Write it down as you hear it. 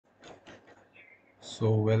So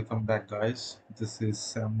welcome back guys. This is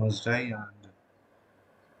Sam Musdai and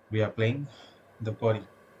we are playing the Quarry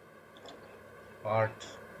Part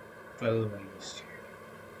 12 I guess.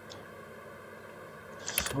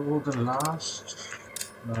 So the last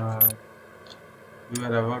uh, we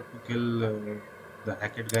were about to kill the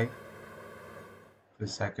Hackett guy,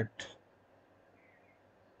 Chris Hackett,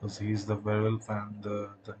 because he's the werewolf and the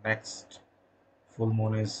next full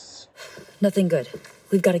moon is Nothing good.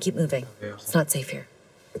 We've got to keep moving. there. It's not safe here.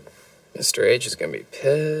 Mr. H is gonna be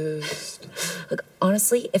pissed. Look,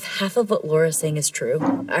 honestly, if half of what Laura's saying is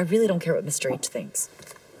true, I really don't care what Mr. H thinks.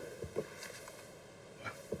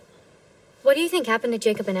 What do you think happened to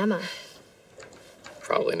Jacob and Emma?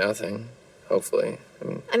 Probably nothing. Hopefully.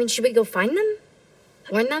 I mean, should we go find them?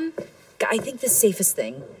 Warn them? I think the safest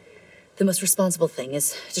thing, the most responsible thing,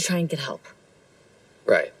 is to try and get help.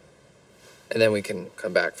 Right. And then we can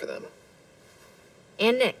come back for them.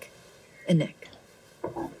 And Nick. And Nick.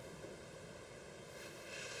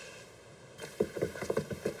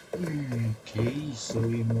 Okay, so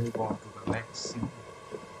we move on to the next scene.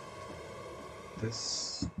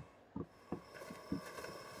 This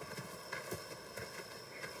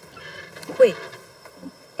Wait,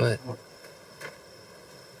 What?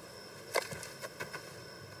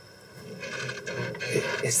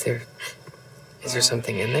 Is there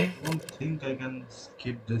something in there? I don't think I can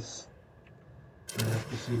skip this. I have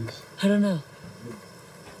to see this. I don't know.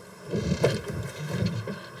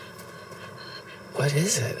 What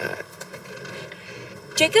is it?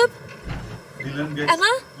 Jacob? Dylan gets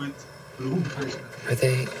Emma? with room freshener. Are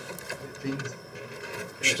they... Things.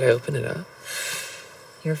 Should I open it up?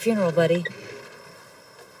 Your funeral, buddy.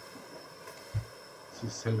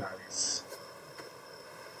 She's hilarious.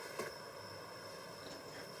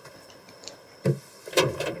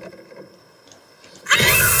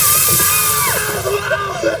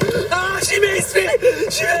 Oh, she makes me!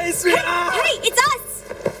 She makes me! Hey, it's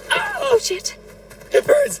us! Oh, Shit. it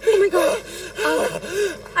burns! Oh my god.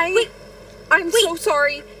 I'm so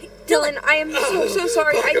sorry. Dylan, I am so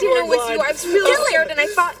sorry. I didn't know it was you. I was really scared and I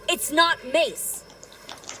thought... It's not mace.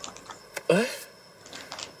 What?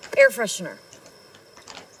 Air freshener.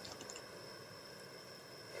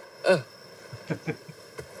 Oh.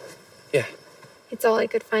 Yeah. It's all I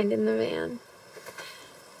could find in the van.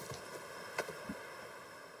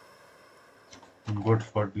 Good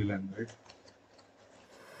for Dylan, right?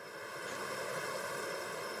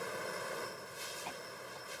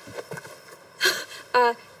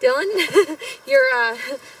 Dylan, you're,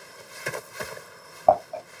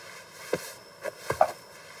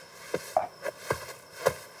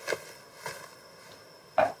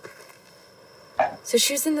 So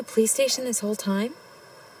she was in the police station this whole time?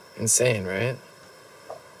 Insane, right?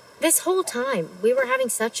 This whole time, we were having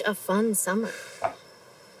such a fun summer.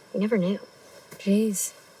 We never knew.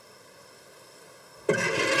 Jeez.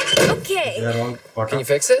 Okay. They're all caught Can you up.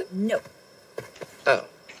 fix it? No, Oh.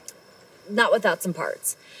 not without some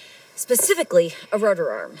parts. Specifically, a rotor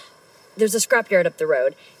arm. There's a scrapyard up the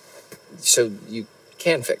road. So you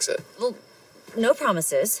can fix it? Well, no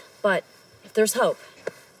promises, but if there's hope,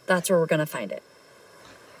 that's where we're gonna find it.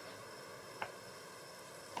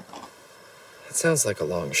 That sounds like a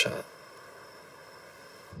long shot.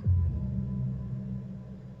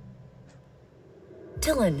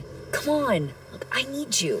 Dylan, come on. Look, I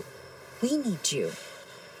need you. We need you.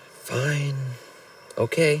 Fine.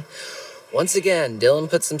 Okay. Once again, Dylan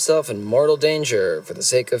puts himself in mortal danger for the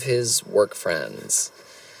sake of his work friends.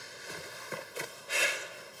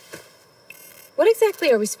 what exactly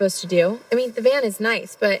are we supposed to do? I mean, the van is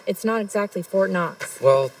nice, but it's not exactly Fort Knox.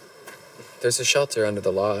 Well, there's a shelter under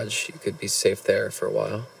the lodge. You could be safe there for a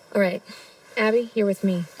while. All right. Abby, you're with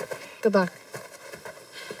me. Good luck.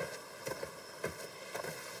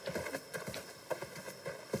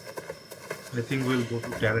 I think we'll go to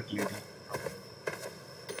Carrot Lady.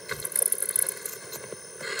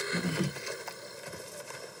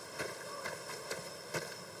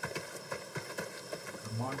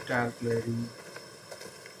 Come on, Carrot Lady.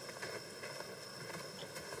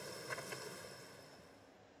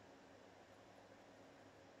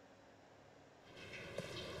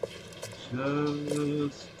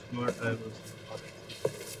 Just what I was wanting.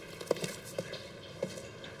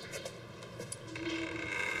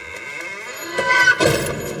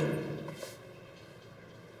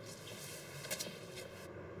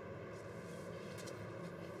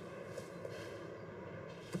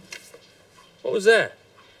 What was that?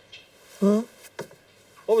 Huh?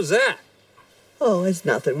 What was that? Oh, it's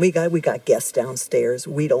nothing. We got guests downstairs.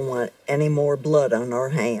 We don't want any more blood on our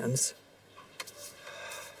hands.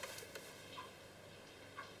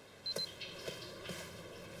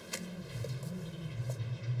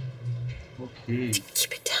 Okay.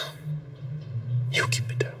 Keep it down. You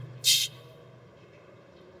keep it down. Shh.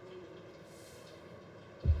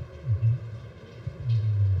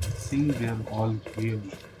 See, they're all here.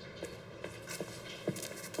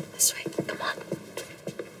 This way. Come on.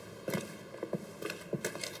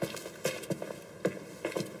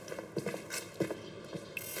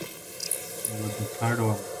 The third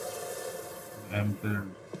one, the Emperor.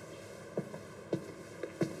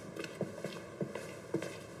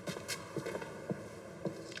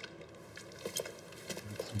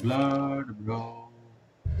 It's blood, bro.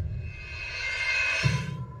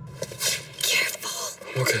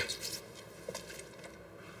 Careful. Okay.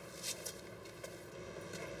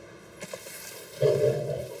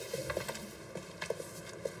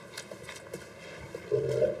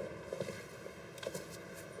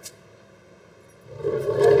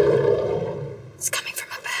 It's coming from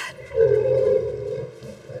up ahead.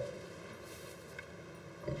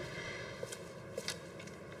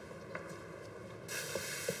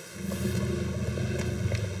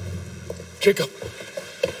 Jacob.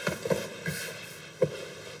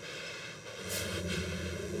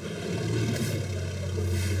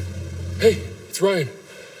 Hey, it's Ryan.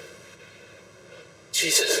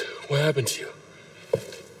 Jesus, what happened to you?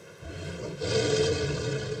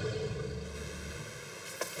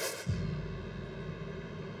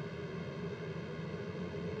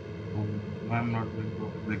 I'm not going to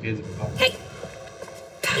open the cage because Hey.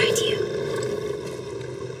 Bad idea.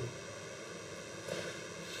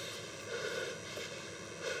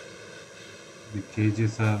 the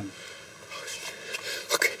cages are.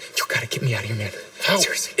 Okay, you gotta get me out of here, man. How?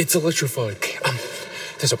 Seriously. It's electrified. Okay,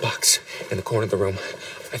 there's a box in the corner of the room.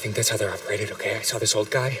 I think that's how they're operated, okay? I saw this old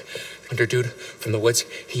guy, hunter dude from the woods.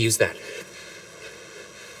 He used that.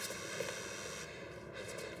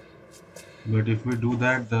 But if we do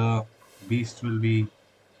that, the beast will be.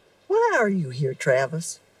 Why are you here,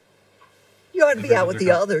 Travis? You ought to be out with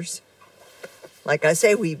the others. Like I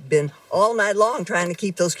say, we've been all night long trying to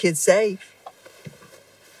keep those kids safe.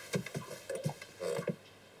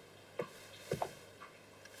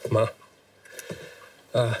 Ma.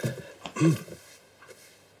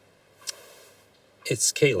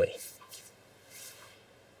 It's Kaylee.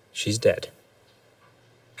 She's dead.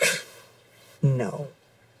 No.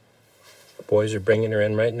 The boys are bringing her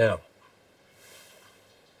in right now.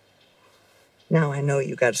 Now I know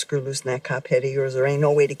you got to screw loose in that cop head of yours. There ain't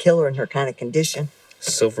no way to kill her in her kind of condition.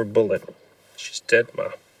 Silver bullet. She's dead, Ma.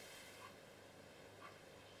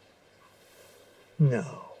 No.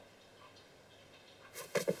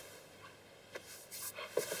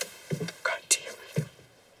 God damn it.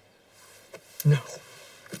 No.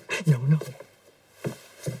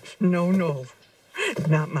 No. No.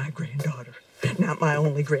 Not my granddaughter. Not my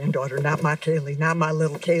only granddaughter. Not my Kaylee. Not my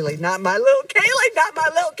little Kaylee. Not my little Kaylee. Not my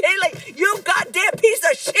little Kaylee. You goddamn piece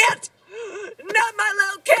of shit. Not my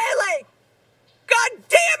little Kaylee. God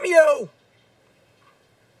damn you.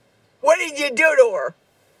 What did you do to her?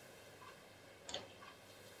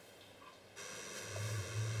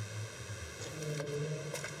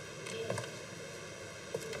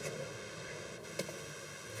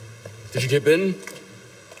 Did you get bitten?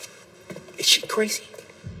 Is she crazy?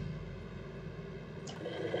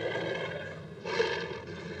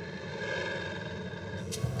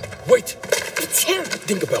 Wait! It's him.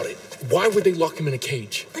 Think about it. Why would they lock him in a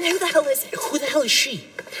cage? And who the hell is it? Who the hell is she?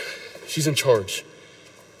 She's in charge.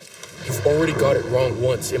 You've already got it wrong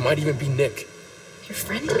once. It might even be Nick. Your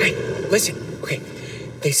friend? Hey, listen. Okay,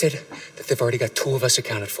 they said that they've already got 2 of us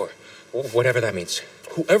accounted for. Whatever that means.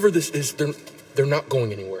 Whoever this is, they're not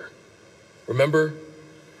going anywhere. Remember?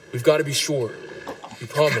 We've got to be sure. We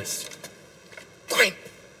promised. Fine.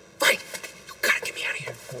 You gotta get me out of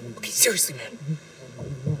here. Okay, seriously, man.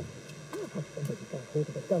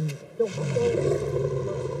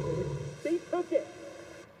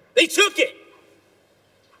 They took it!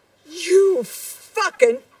 You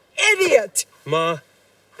fucking idiot! Ma,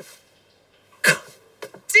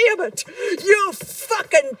 Damn it! You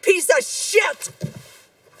fucking piece of shit!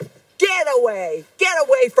 Get away! Get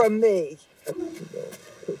away from me! They're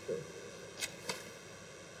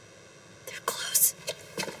close.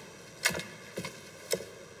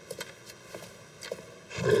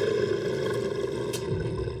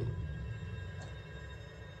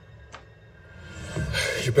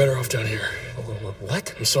 You're better off down here.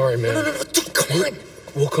 what? I'm sorry, man. No, dude, come on.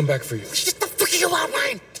 We'll come back for you. Just the freaking you out,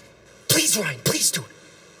 Ryan. Please, Ryan, please, dude.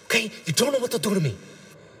 Okay? You don't know what they'll do to me.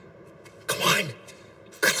 Come on. You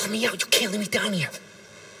gotta let me out. You can't let me down here.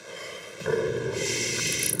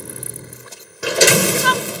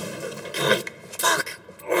 Fuck.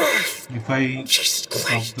 If I Jesus stop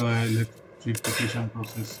Christ. the electrification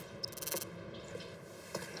process,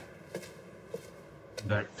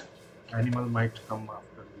 that animal might come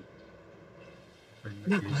after you in the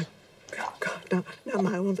Not my, cage. oh God, not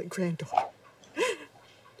my only granddaughter.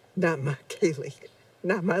 Not my Kaylee.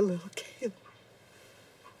 Not my little Kaylee.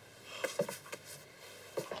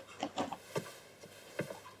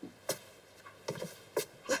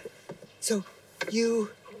 So you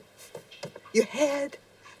had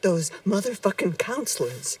those motherfucking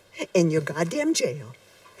counselors in your goddamn jail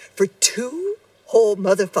for 2 whole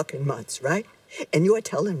motherfucking months, right? And you are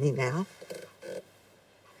telling me now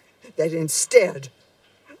that instead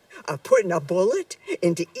of putting a bullet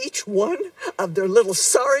into each one of their little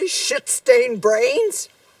sorry shit-stained brains,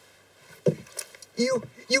 you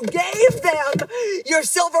gave them your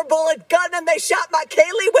silver bullet gun and they shot my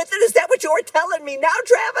Kaylee with it? Is that what you're telling me now,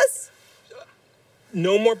 Travis?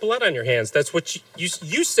 No more blood on your hands. That's what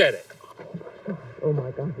you said it. Oh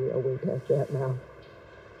my God, we are way past that now.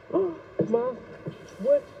 Ma,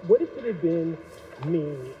 what if it had been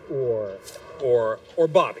me or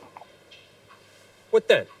Bobby? What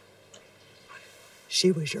then? She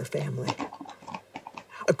was your family.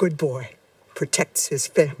 A good boy protects his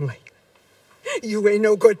family. You ain't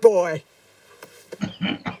no good boy.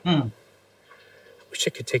 Wish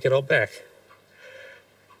I could take it all back.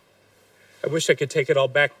 I wish I could take it all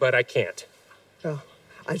back, but I can't. Oh,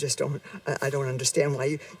 I just don't understand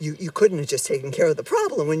why you couldn't have just taken care of the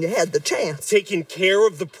problem when you had the chance. Taking care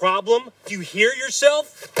of the problem? Do you hear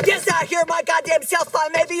yourself? Yes, I hear my goddamn self. I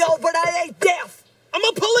may be old, but I ain't deaf. I'm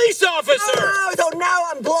a police officer! Oh, so now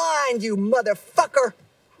I'm blind, you motherfucker.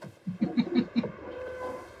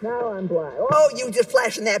 Now I'm blind. Oh, you just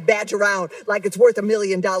flashing that badge around like it's worth $1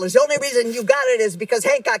 million. The only reason you got it is because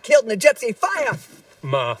Hank got killed in a gypsy fire.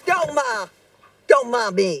 Ma. Don't ma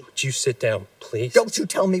me. Would you sit down, please? Don't you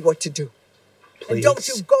tell me what to do. Please. And don't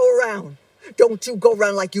you go around. Don't you go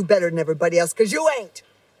around like you better than everybody else, because you ain't.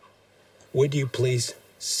 Would you please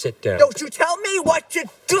sit down? Don't you tell me what to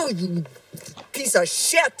do, you piece of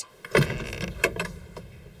shit.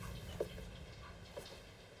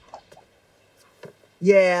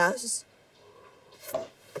 Yes.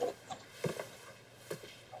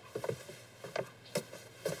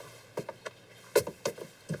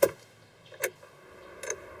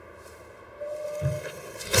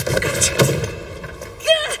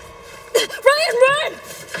 Ryan, run!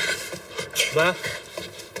 Ma,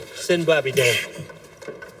 send Bobby down.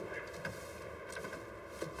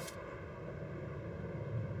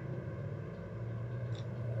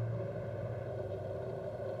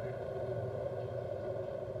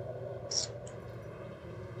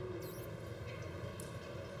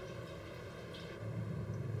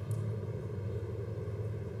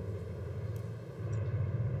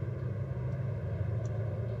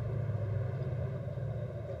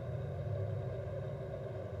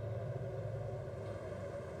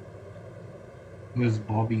 Where's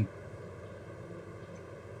Bobby?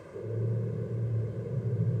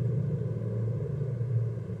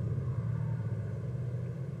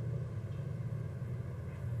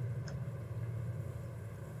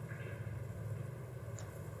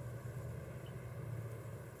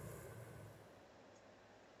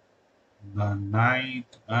 The Night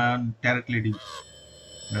and Carrot Lady.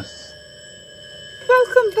 Yes.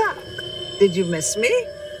 Welcome back. Did you miss me?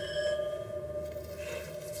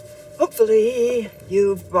 Hopefully,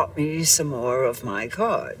 you've brought me some more of my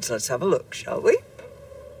cards. Let's have a look, shall we?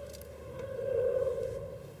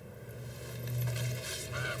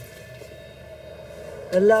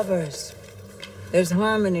 The lovers. There's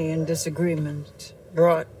harmony in disagreement,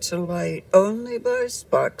 brought to light only by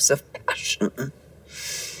sparks of passion.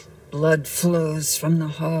 Blood flows from the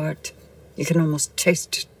heart. You can almost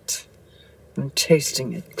taste it. And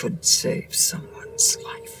tasting it could save someone's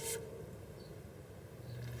life.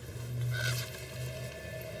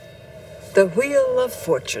 The Wheel of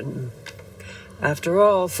Fortune. After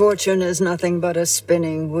all, fortune is nothing but a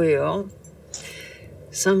spinning wheel.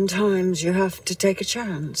 Sometimes you have to take a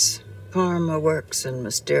chance. Karma works in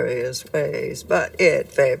mysterious ways, but it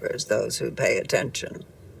favors those who pay attention.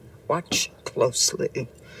 Watch closely.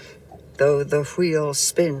 Though the wheel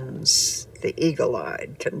spins, the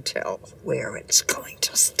eagle-eyed can tell where it's going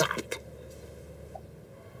to stop.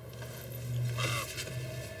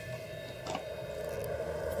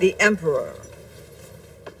 The Emperor.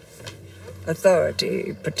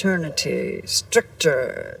 Authority, paternity,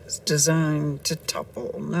 strictures designed to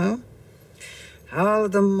topple, no? How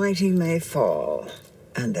the mighty may fall,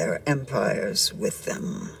 and their empires with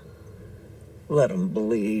them. Let them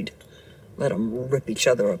bleed. Let them rip each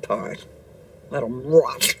other apart. Let them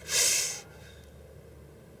rot.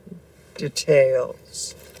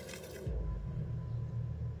 Details.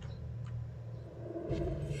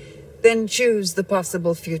 Then choose the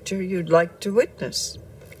possible future you'd like to witness.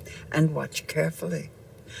 And watch carefully.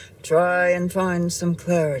 Try and find some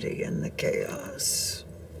clarity in the chaos.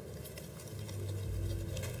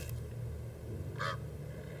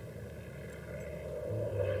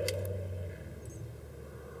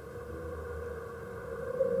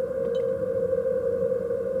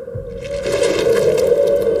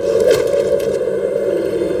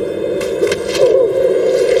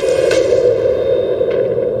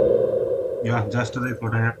 Yeah, just right.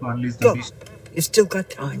 What I have to unleash the Go. beast. You still got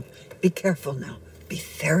time. Be careful now. Be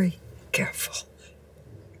very careful.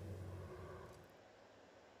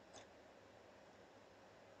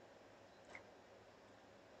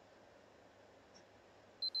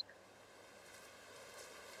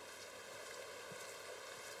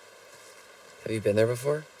 Have you been there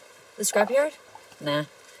before? The scrapyard? Nah.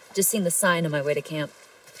 Just seen the sign on my way to camp.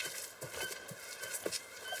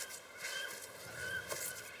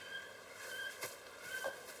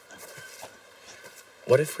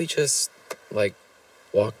 What if we just, like,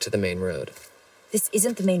 walk to the main road? This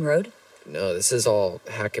isn't the main road? No, this is all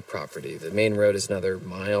Hackett property. The main road is another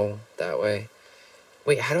mile that way.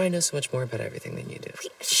 Wait, how do I know so much more about everything than you do?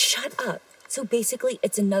 Wait, shut up. So basically,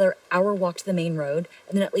 it's another hour walk to the main road,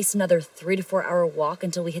 and then at least another 3 to 4 hour walk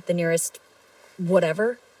until we hit the nearest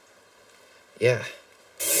whatever. Yeah.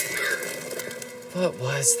 What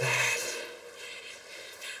was that?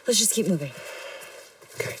 Let's just keep moving.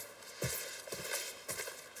 Okay.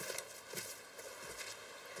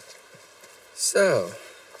 So,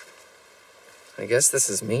 I guess this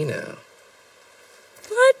is me now.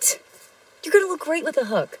 What? You're gonna look great with a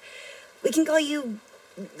hook. We can call you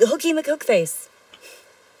Hooky McHookface.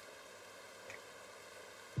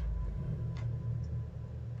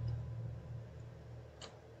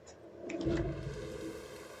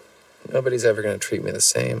 Nobody's ever gonna treat me the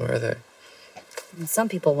same, are they? And some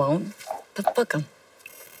people won't, but fuck them.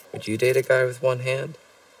 Would you date a guy with one hand?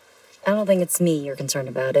 I don't think it's me you're concerned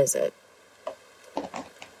about, is it?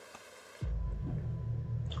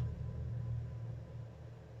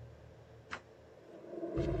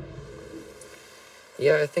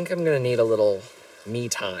 Yeah, I think I'm gonna need a little me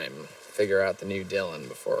time. Figure out the new Dylan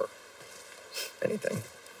before anything.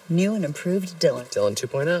 New and improved Dylan. Dylan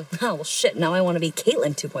 2.0. Oh, well, shit, now I want to be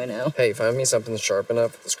Caitlin 2.0. Hey, find me something sharp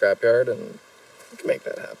enough at the scrapyard and we can make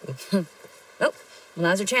that happen. Oh, well,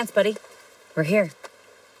 now's your chance, buddy. We're here.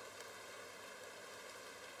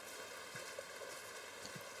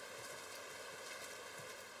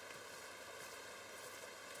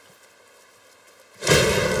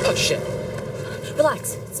 Oh, shit.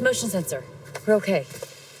 Relax. It's a motion sensor. We're okay.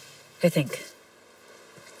 I think.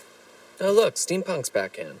 Oh, look, steampunk's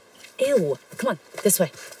back in. Ew. Come on, this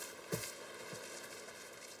way.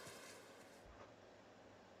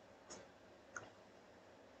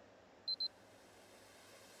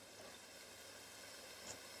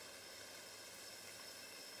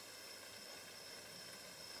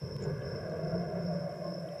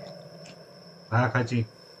 Kachi.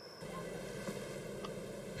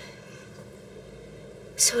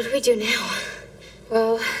 So what do we do now?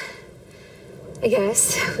 Well, I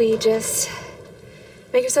guess we just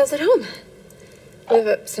make ourselves at home. Whip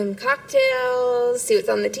up some cocktails, see what's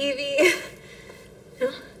on the TV.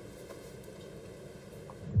 No?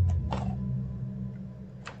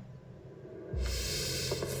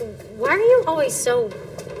 Why are you always so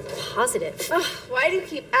positive? Ugh, why do you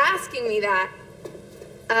keep asking me that?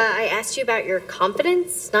 I asked you about your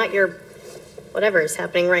confidence, not your whatever is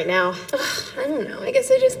happening right now. Ugh, I don't know. I guess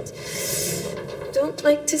I just don't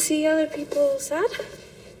like to see other people sad.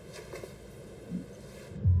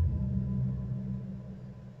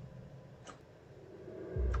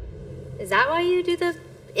 Is that why you do the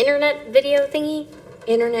internet video thingy?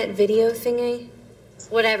 Internet video thingy.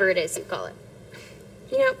 Whatever it is you call it.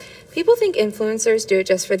 You know, people think influencers do it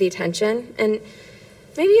just for the attention, and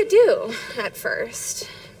maybe you do at first.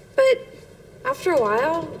 But after a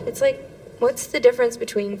while, it's like, what's the difference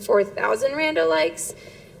between 4,000 rando likes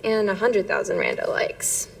and 100,000 rando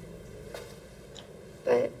likes?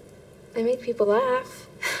 But I make people laugh.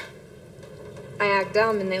 I act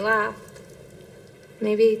dumb and they laugh.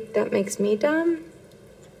 Maybe that makes me dumb?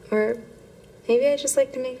 Or maybe I just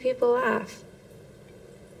like to make people laugh.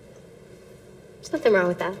 There's nothing wrong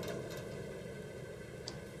with that.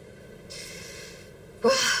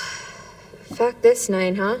 Fuck this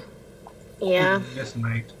night, huh? Yeah. Yes,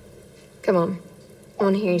 night. Come on. I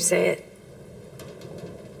want to hear you say it.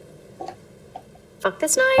 Fuck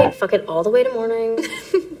this night. Fuck it all the way to morning.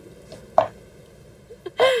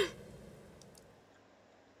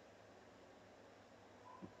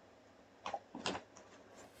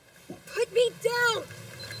 Put me down!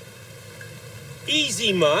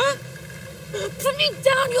 Easy, Ma. Put me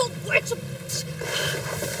down, you witch!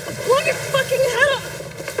 Blow your fucking head off!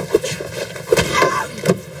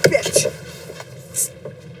 Bitch!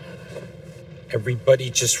 Everybody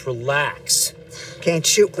just relax. Can't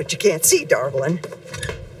shoot what you can't see, darling.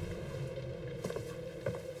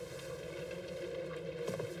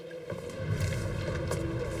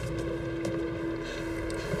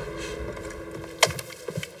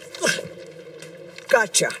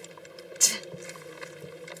 Gotcha.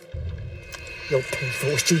 You'll pay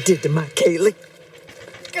for what you did to my Kaylee.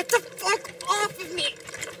 Get the fuck off of me!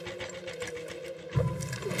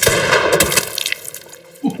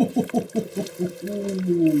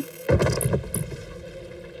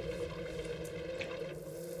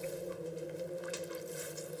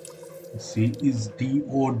 C is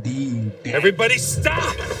D-O-D. Dead. Everybody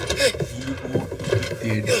stop! D-O-D.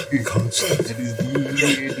 Dead. That is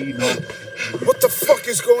D-E-A-D, not What the fuck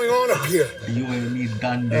is going on up here? D-O-N-E,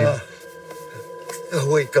 done, dead.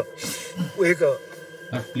 Wake up. Wake up.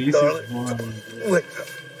 Please, darling. go on. Wake up.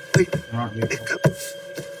 Wake up. Not wake up.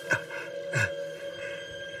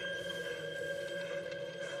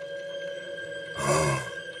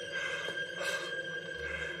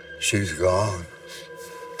 She's gone.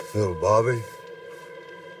 Little Bobby.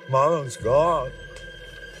 Mom's gone.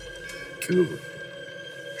 Good.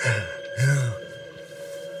 Yeah.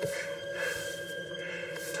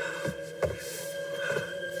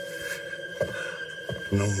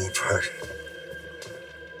 No more pressure.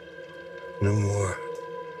 No more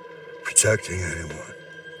protecting anyone.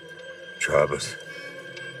 Travis.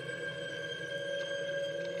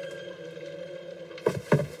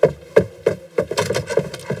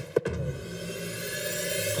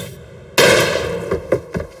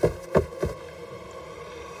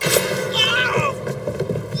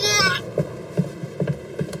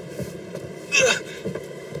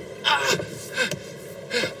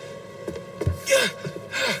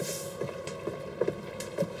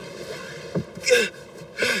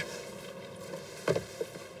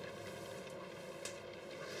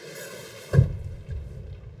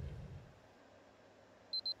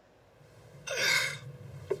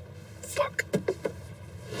 Fuck.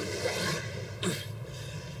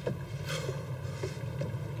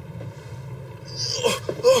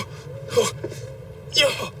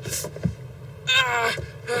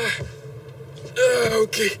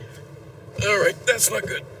 Okay. All right, that's not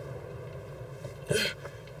good.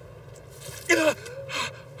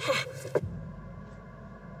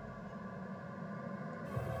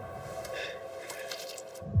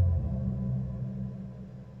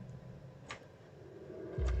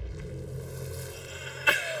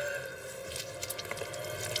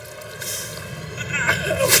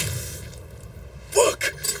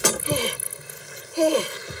 Fuck.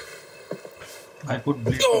 I could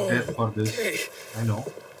bleed to death for this. Okay. I know.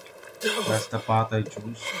 That's the path I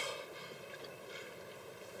choose.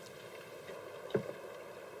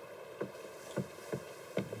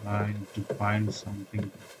 I need to find something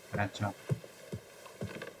to catch up.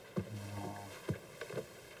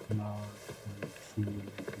 No, food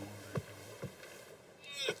and all that.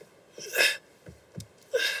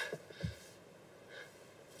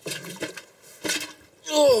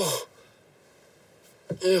 Oh.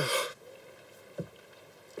 Yeah.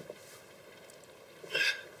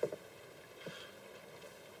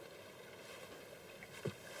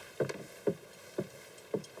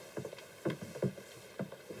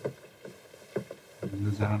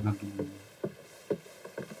 There's another room.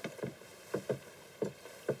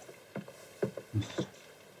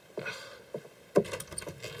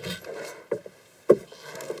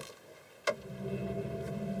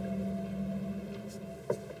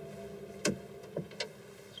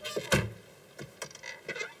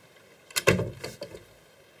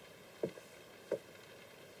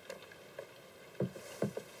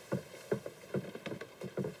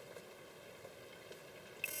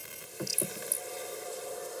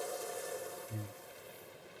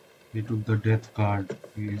 He took the death card.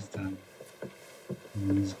 He is done.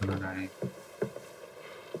 He's gonna die.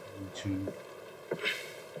 Eventually.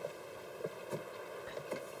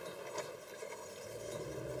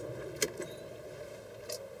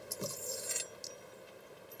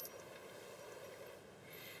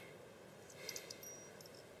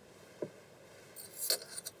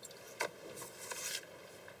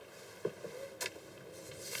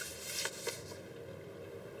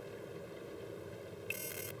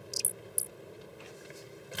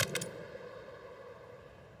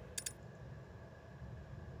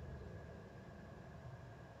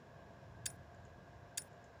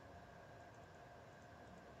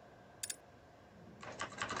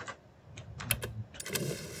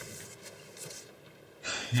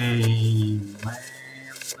 Hey, man.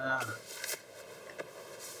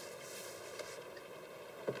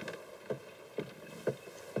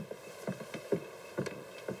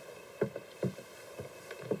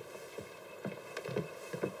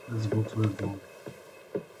 Let's go through the door.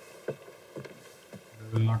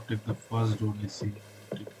 I will not take the first door I see. I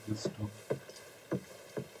will take this door.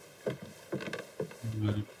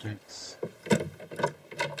 Where it takes.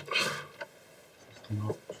 It's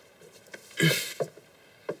locked.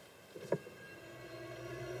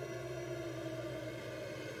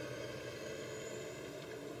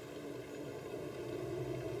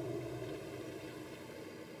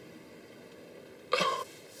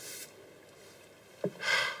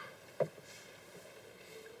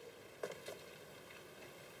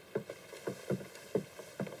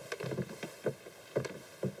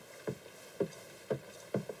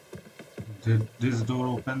 This door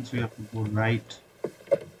opens, we have to go right.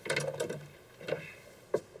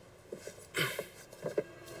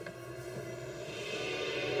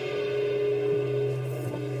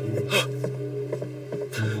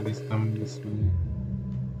 Nobody's coming this way.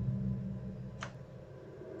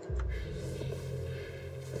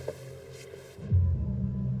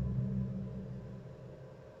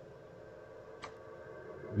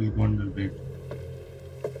 We'll go under bed.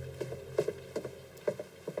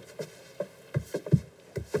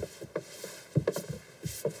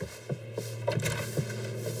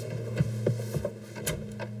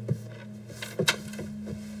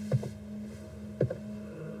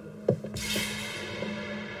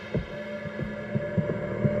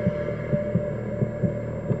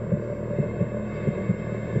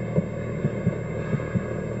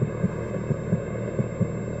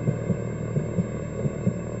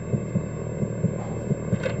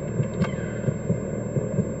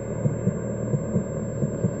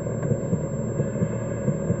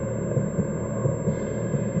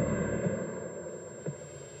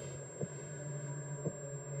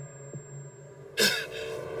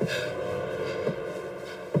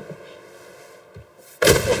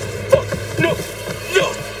 No! No!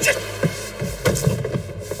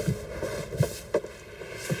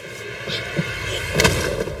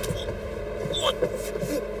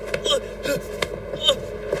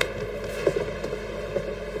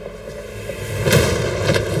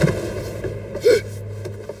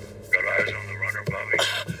 Got eyes on the runner, Bobby?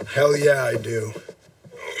 Hell yeah, I do.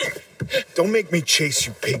 Don't make me chase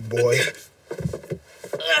you, pig boy.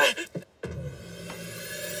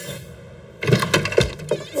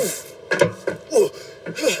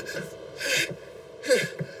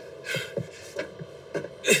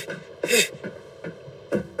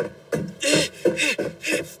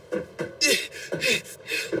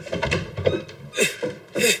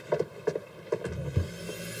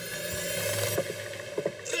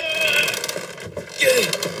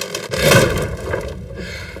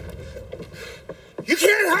 You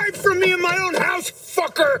can't hide from me in my own house,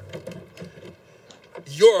 fucker!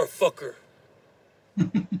 You're a fucker.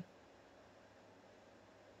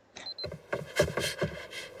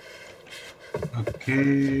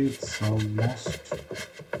 Okay, it's almost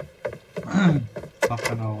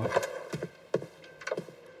half an hour.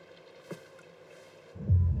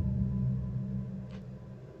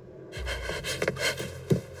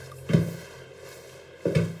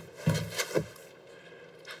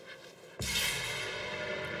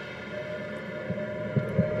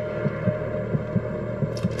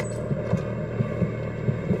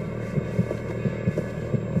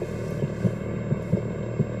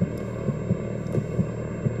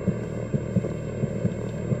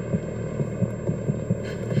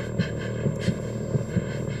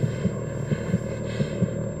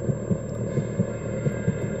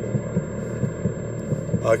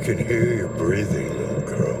 I can hear you breathing, little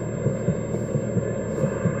girl.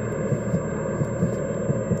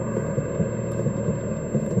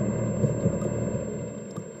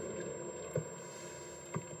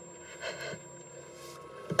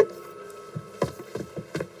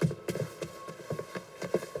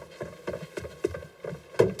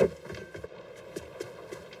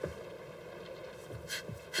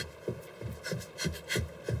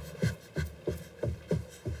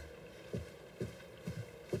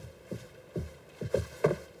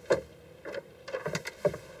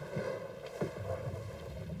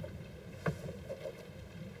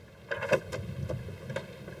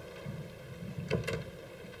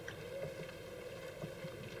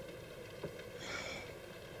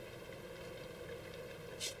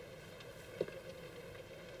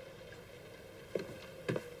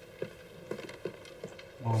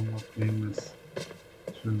 Oh, I'm not playing this.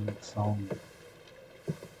 It will make sound.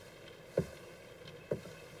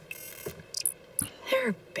 There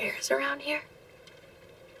are is around here?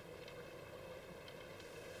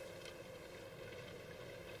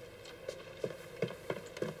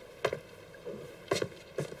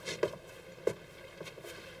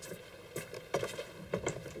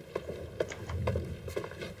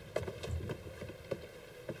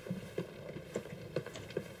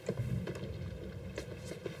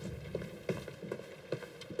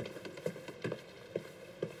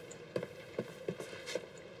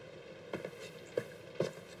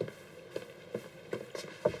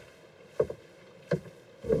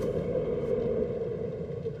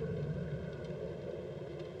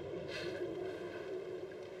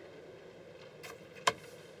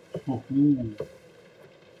 Oh, ooh.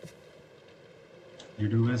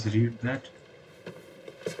 Did you guys read that?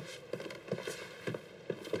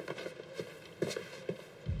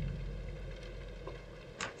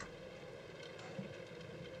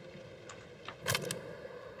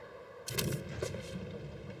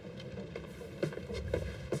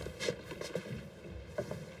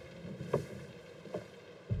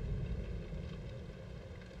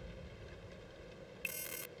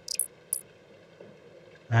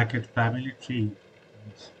 Hackett family tree.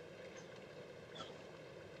 Yes.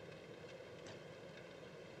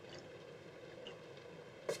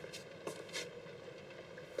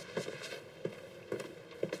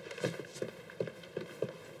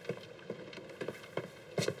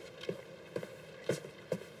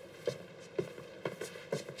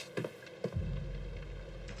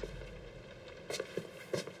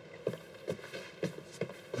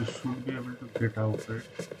 You should be able to get out, right?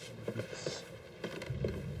 But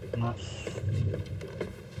it's not.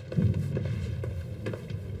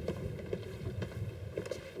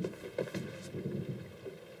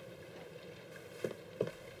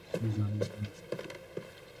 Susan,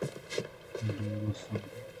 do something.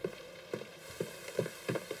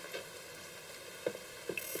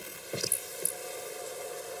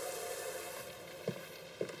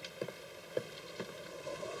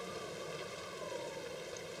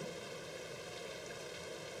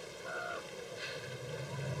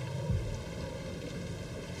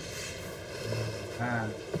 Ah,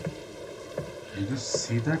 did you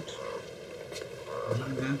see that?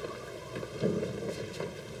 Wasn't there?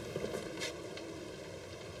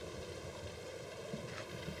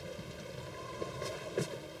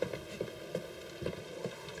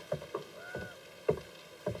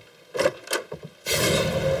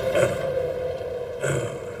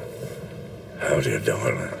 Howdy,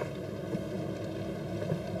 darling.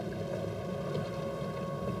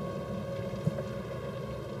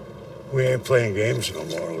 We ain't playing games no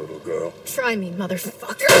more, little girl. Try me,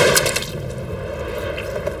 motherfucker.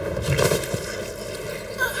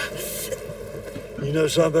 You know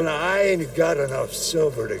something? I ain't got enough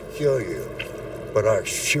silver to kill you, but I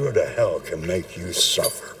sure to hell can make you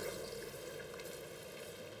suffer.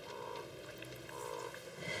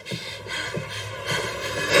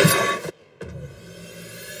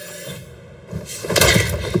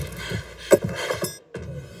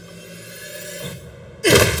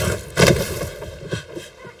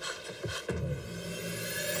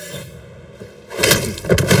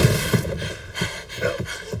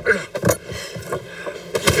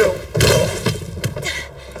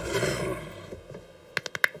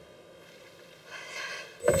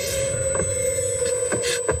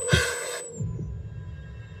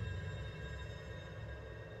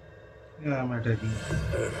 Yeah, I'm attacking.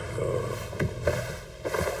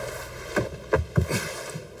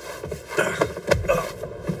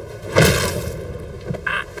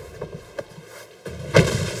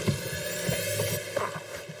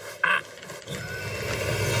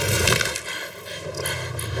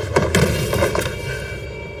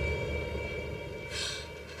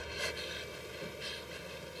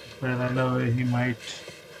 If I run away, he might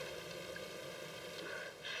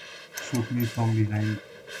shoot me from behind.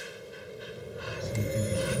 Something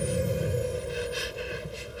like that.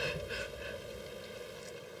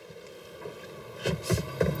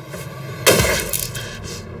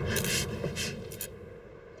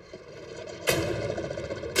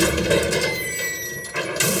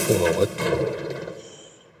 Well, what?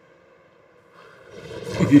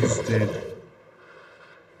 He's dead.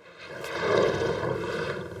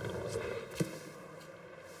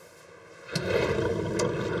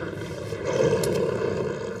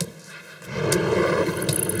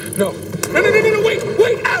 No. No, wait!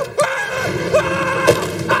 Ow!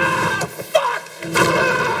 Fuck!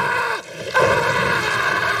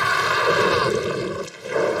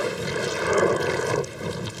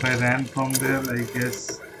 If I ran from there, I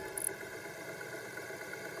guess.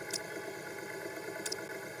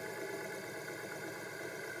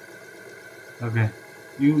 Okay.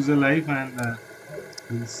 use the life and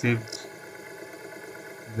we'll save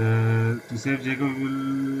to save Jacob. We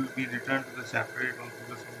will be returned to the chapter 8 on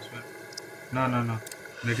Focus Hemisphere. No.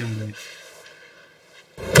 Let him die.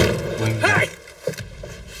 Going back.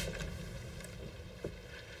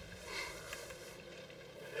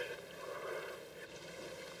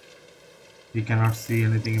 He cannot see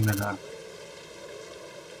anything in the dark.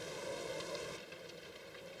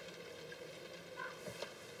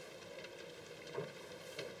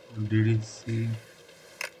 Did he see?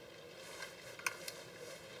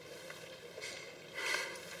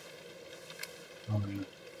 Oh, yeah.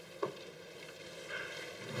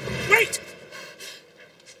 Wait!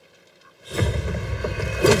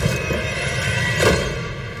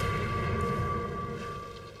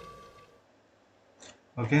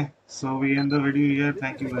 Okay, so we end the video here.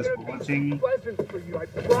 Thank you guys for watching,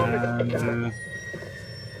 and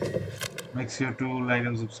make sure to like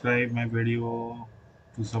and subscribe my video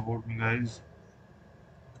to support me guys.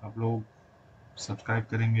 आप लोग subscribe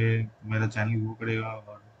करेंगे तो मेरा channel grow करेगा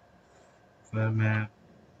और फिर मैं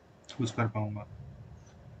कुछ कर पाऊंगा,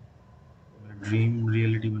 मेरा ड्रीम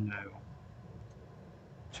रियलिटी बन जाएगा.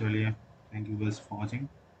 चलिए, thank you guys for watching.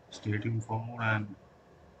 Stay tuned for more and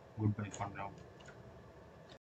goodbye for now.